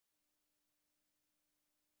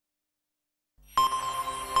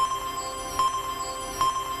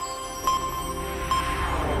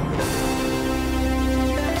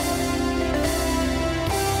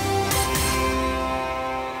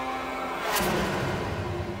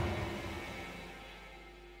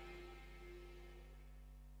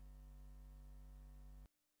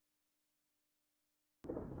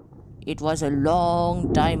It was a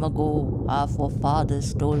long time ago, our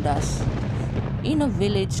forefathers told us. In a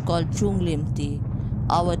village called Chunglimti,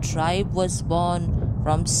 our tribe was born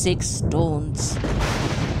from 6 stones.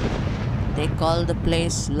 They call the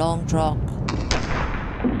place Long Rock.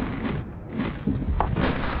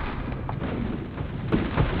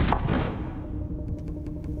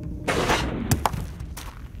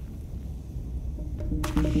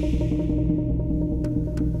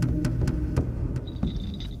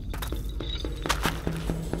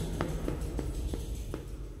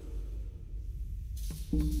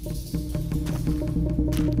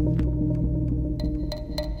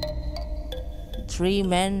 Three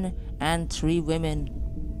men and 3 women.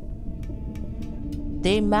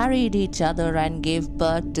 They married each other and gave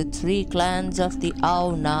birth to 3 clans of the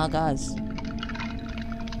Ao Nagas.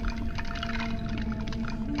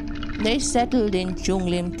 They settled in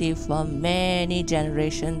Chunglimti for many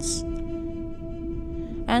generations,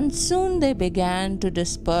 and soon they began to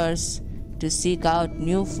disperse to seek out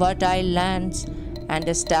new fertile lands and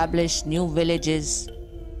establish new villages.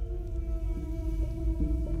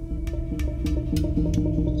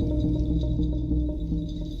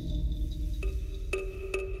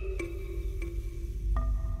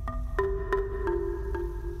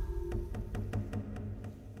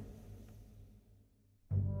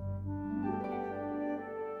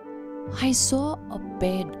 I saw a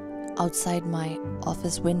bed outside my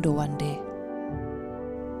office window one day.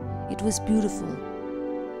 It was beautiful,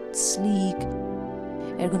 sleek,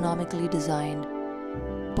 ergonomically designed,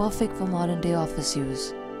 perfect for modern day office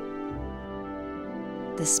use.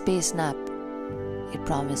 The space nap, it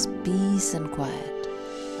promised peace and quiet.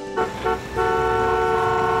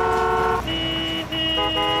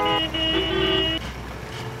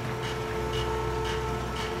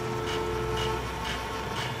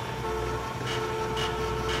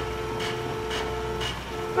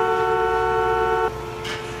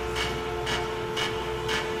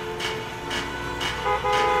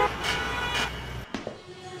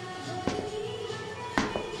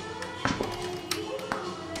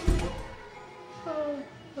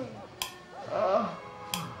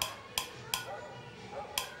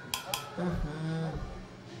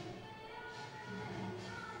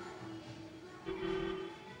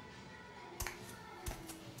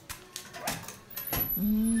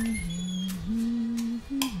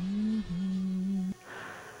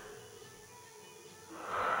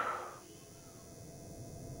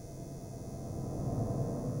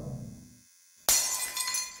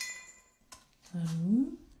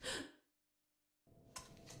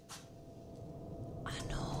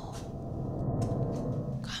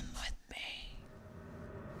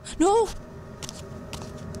 No!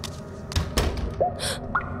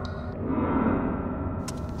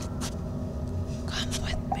 Come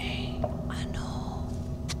with me, Anu.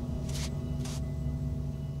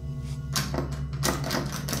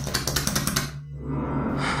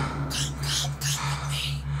 Come with me.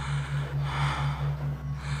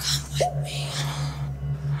 Come with me, Anu.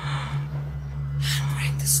 And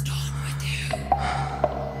bring the stone with you.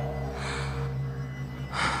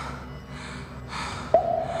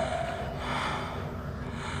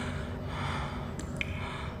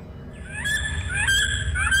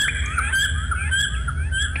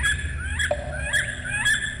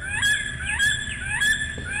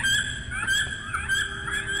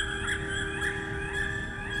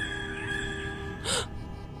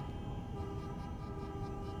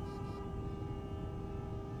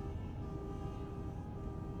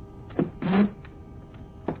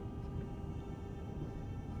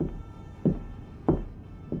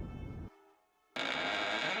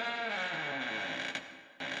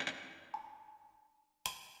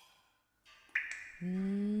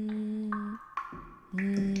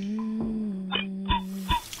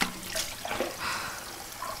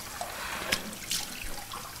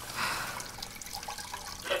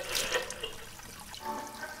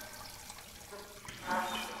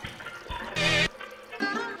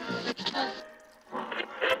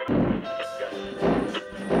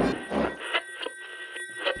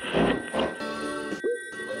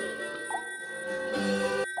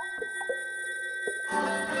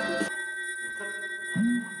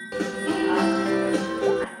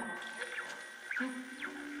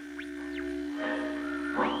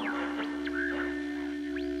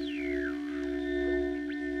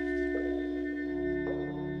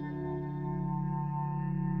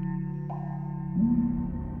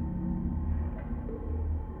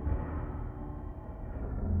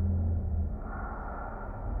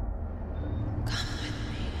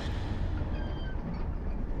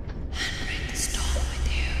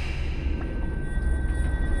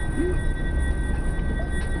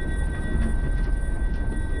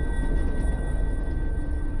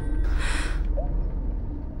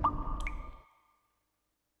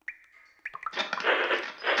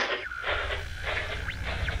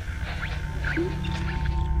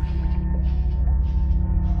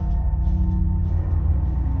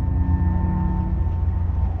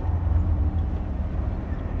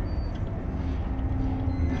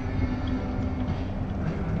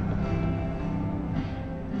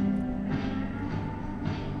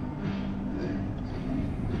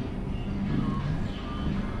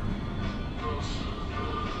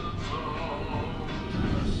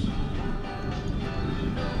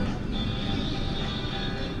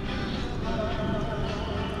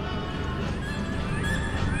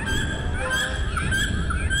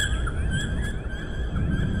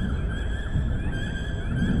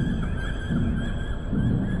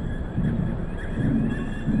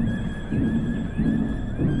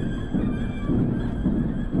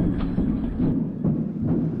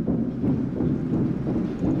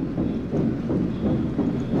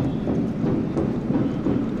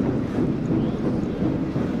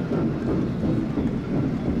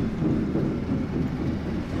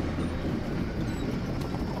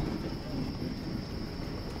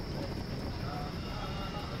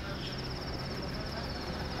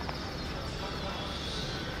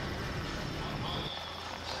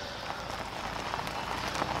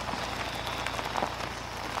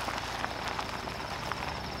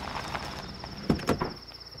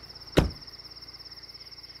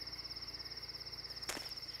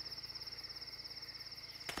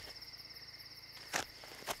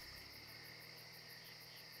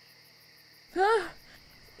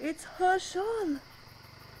 It's her shawl.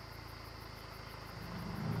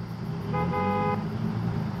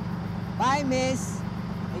 Bye, miss.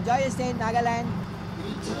 Enjoy your stay in Nagaland.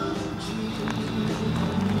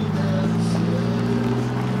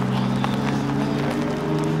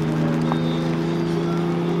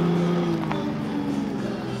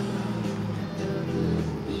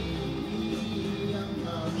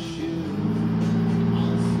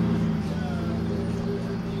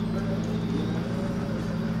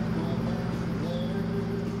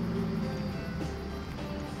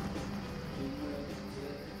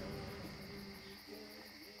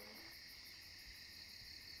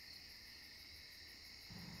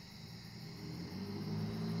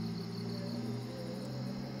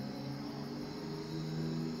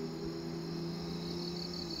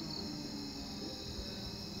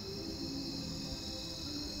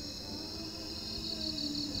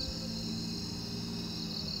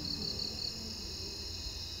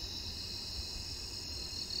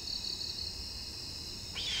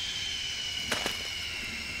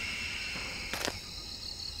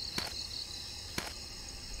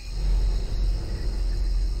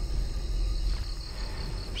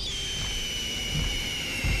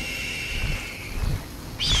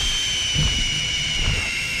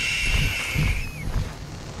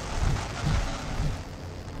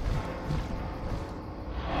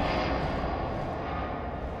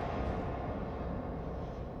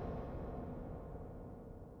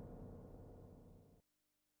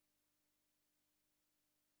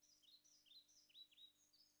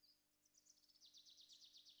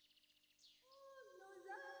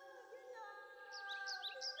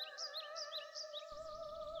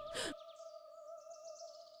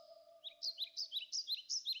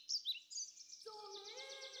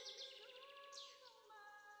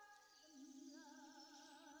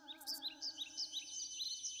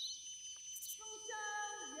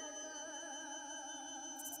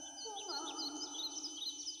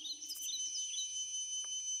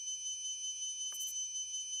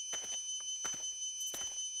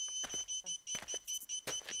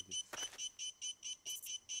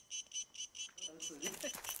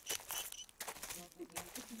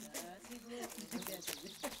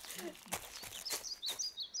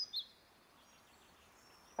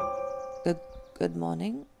 Good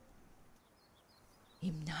morning.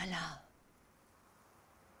 Imnala.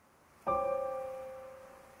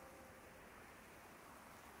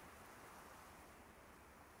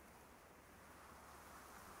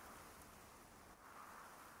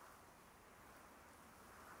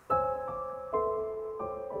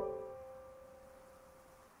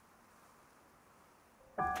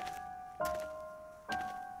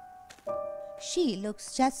 She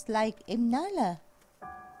looks just like Imnala.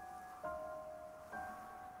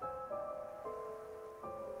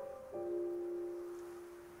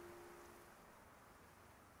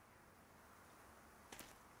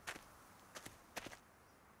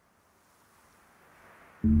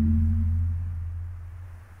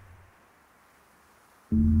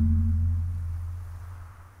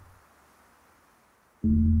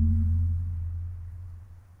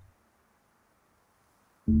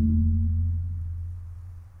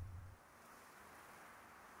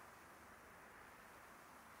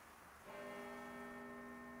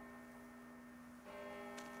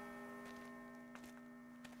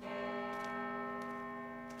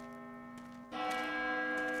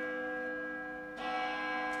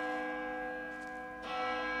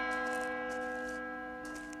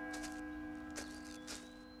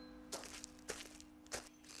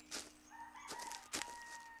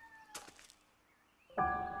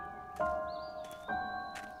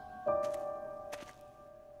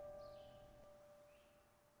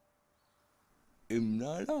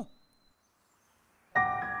 Imnala?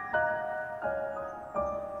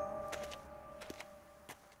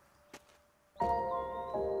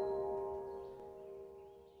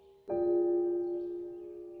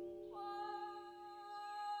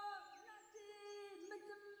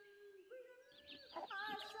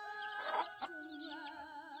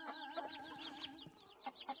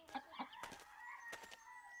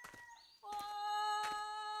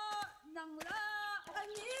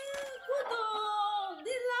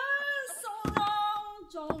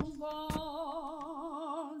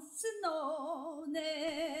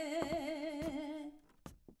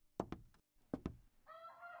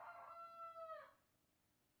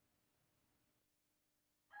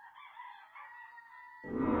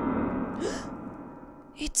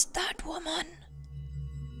 It's that woman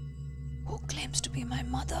who claims to be my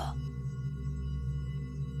mother.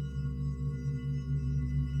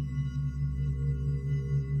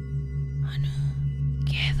 Anu,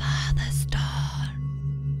 give her the star.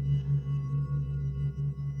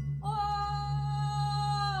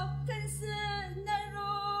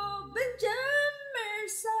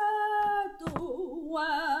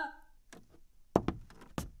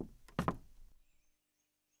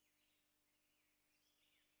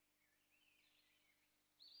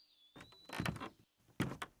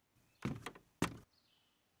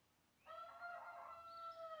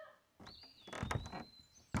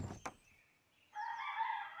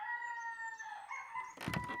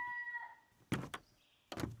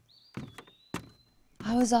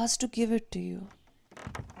 was asked to give it to you.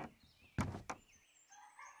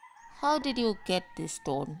 How did you get this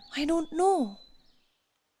stone? I don't know.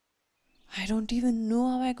 I don't even know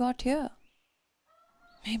how I got here.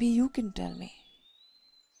 Maybe you can tell me.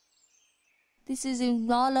 This is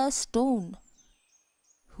Imnala's stone.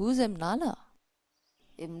 Who's Imnala?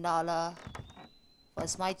 Imnala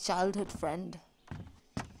was my childhood friend.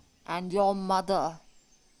 And your mother.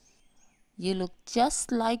 You look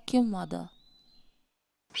just like your mother.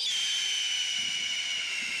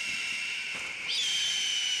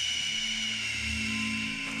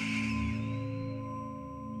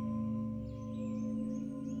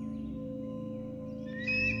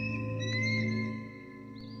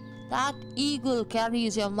 That eagle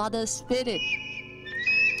carries your mother's spirit,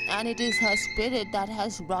 and it is her spirit that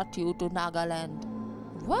has brought you to Nagaland.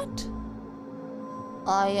 What?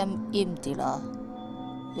 I am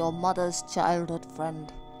Imtila, your mother's childhood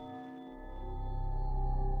friend.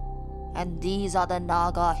 And these are the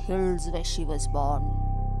Naga hills where she was born.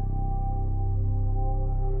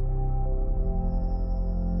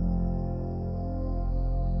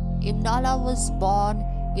 Imnala was born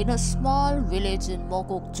in a small village in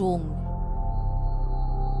Mokokchung.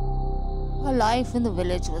 Her life in the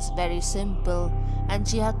village was very simple, and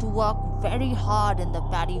she had to work very hard in the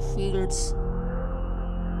paddy fields.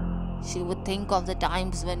 She would think of the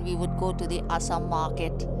times when we would go to the Assam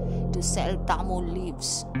market to sell tamul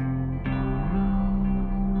leaves.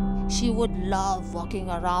 She would love walking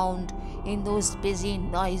around in those busy,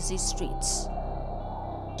 noisy streets.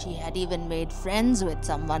 She had even made friends with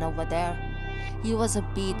someone over there. He was a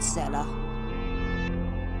beet seller.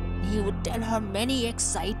 He would tell her many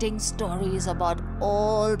exciting stories about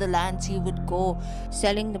all the lands he would go,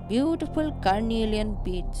 selling the beautiful carnelian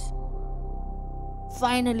beads.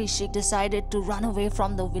 Finally, she decided to run away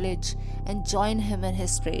from the village and join him in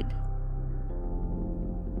his trade.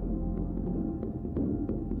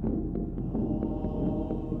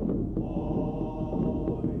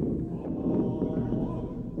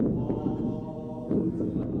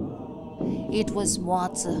 It was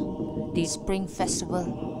Moatsa, the spring festival.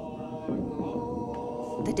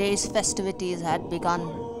 The day's festivities had begun.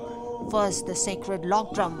 First, the sacred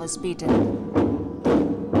log drum was beaten.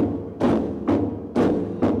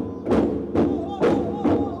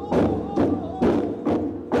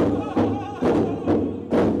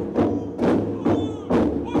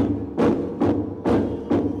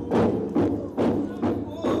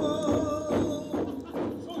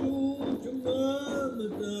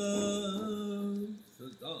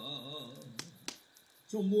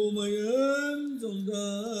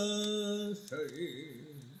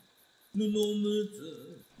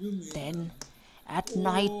 Then, at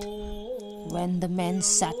night, when the men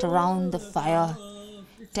sat around the fire,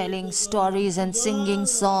 telling stories and singing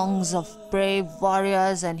songs of brave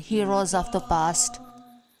warriors and heroes of the past,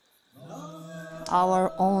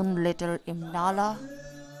 our own little Imnala,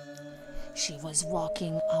 she was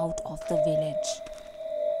walking out of the village.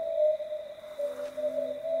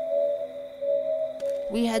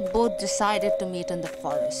 We had both decided to meet in the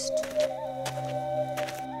forest.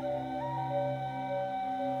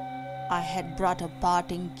 I had brought a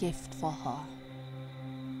parting gift for her.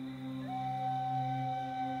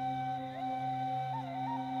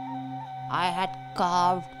 I had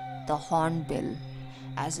carved the hornbill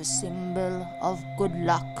as a symbol of good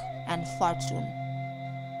luck and fortune.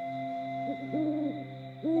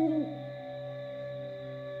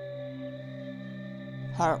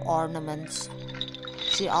 Her ornaments,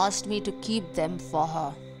 she asked me to keep them for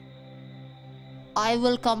her. I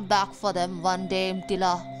will come back for them one day,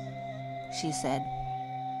 Imtila, she said.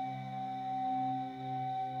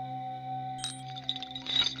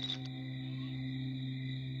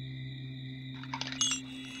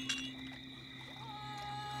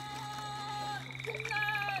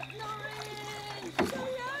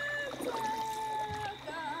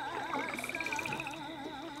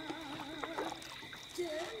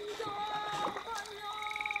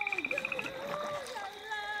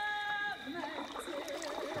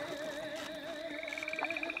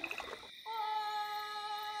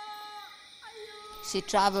 She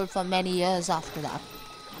traveled for many years after that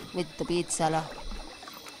with the beet seller.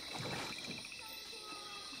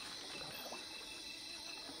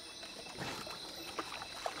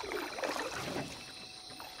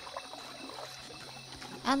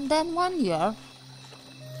 And then one year,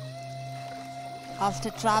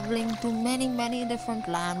 after traveling to many different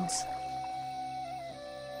lands,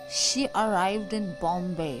 she arrived in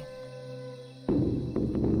Bombay.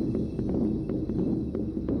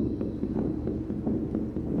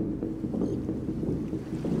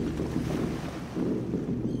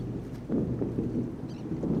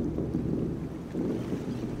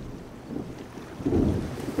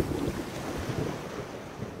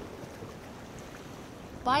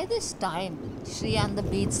 By this time, she and the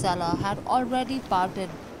beach seller had already parted.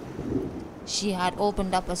 She had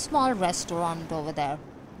opened up a small restaurant over there.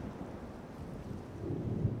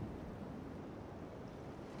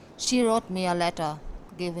 She wrote me a letter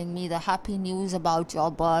giving me the happy news about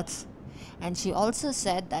your birth, and she also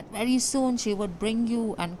said that very soon she would bring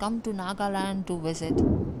you and come to Nagaland to visit.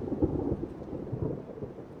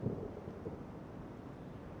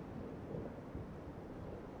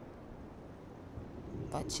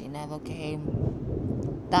 But she never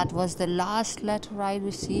came. That was the last letter I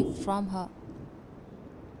received from her.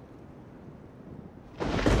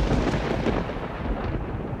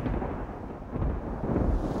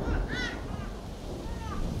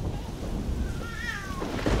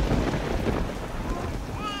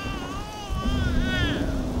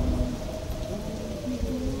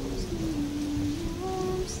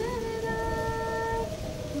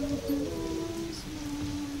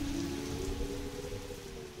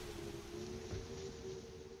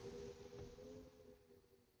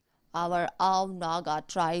 Our Ao Naga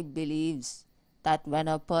tribe believes that when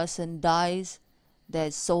a person dies, their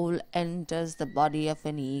soul enters the body of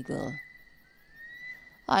an eagle.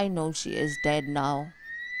 I know she is dead now,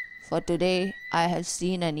 for today I have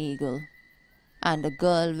seen an eagle and a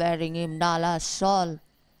girl wearing Imnala's shawl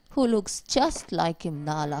who looks just like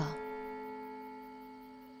Imnala.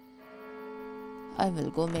 I will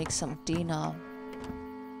go make some tea now.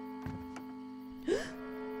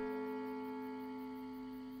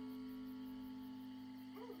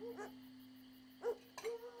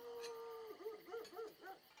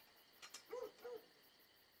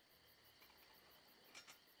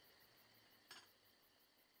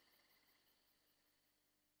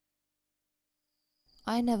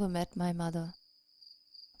 I never met my mother.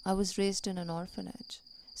 I was raised in an orphanage.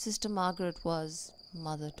 Sister Margaret was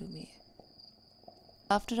mother to me.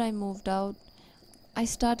 After I moved out, I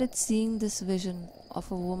started seeing this vision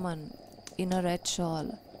of a woman in a red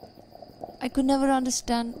shawl. I could never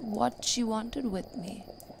understand what she wanted with me.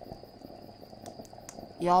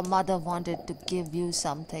 Your mother wanted to give you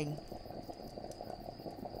something.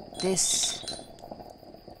 This.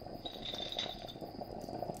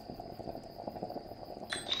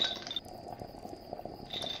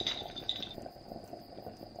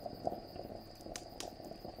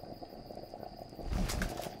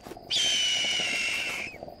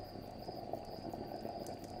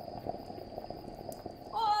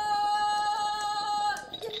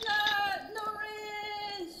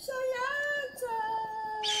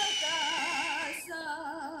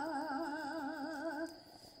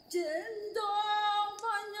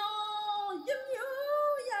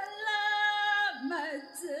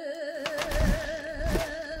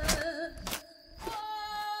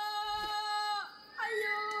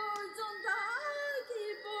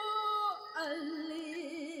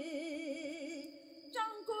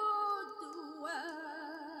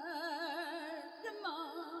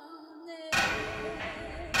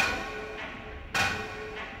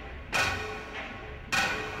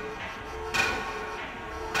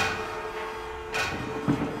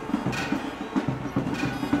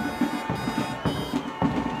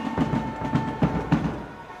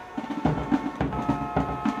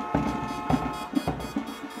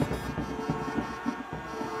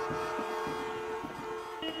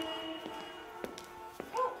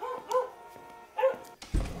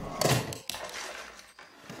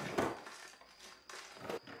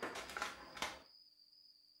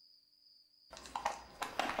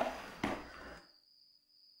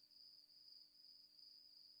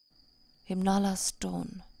 Himnala's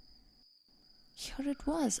stone. Here it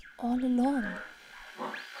was, all along.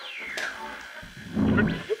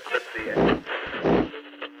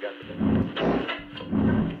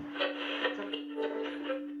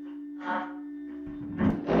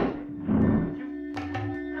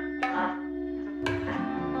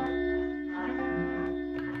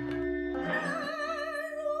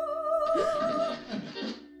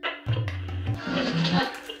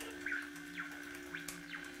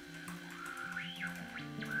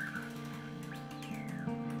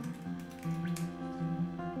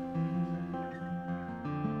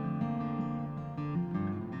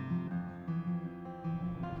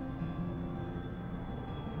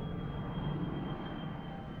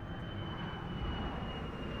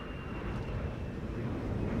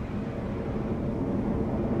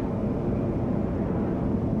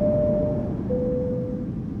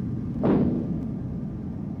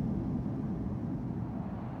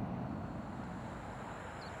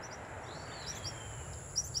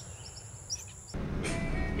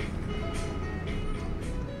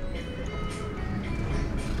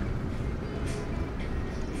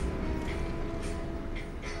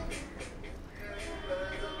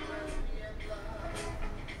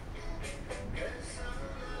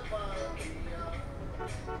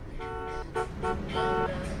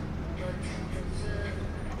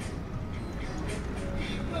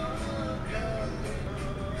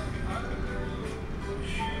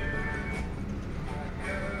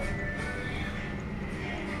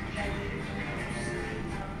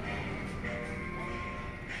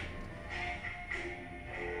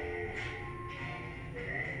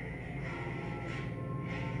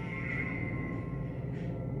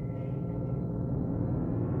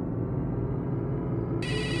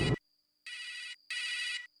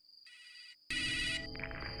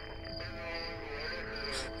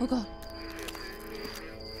 Oh God.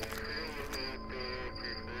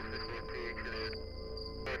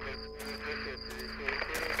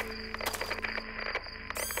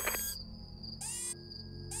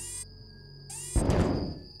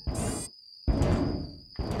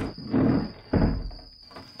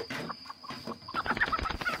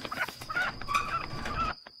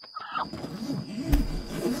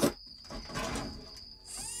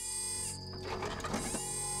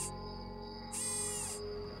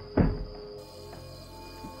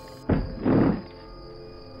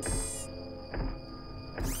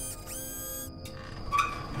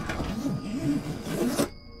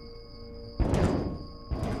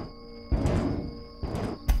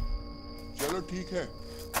 चलो ठीक है,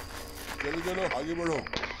 चलो चलो आगे बढ़ो।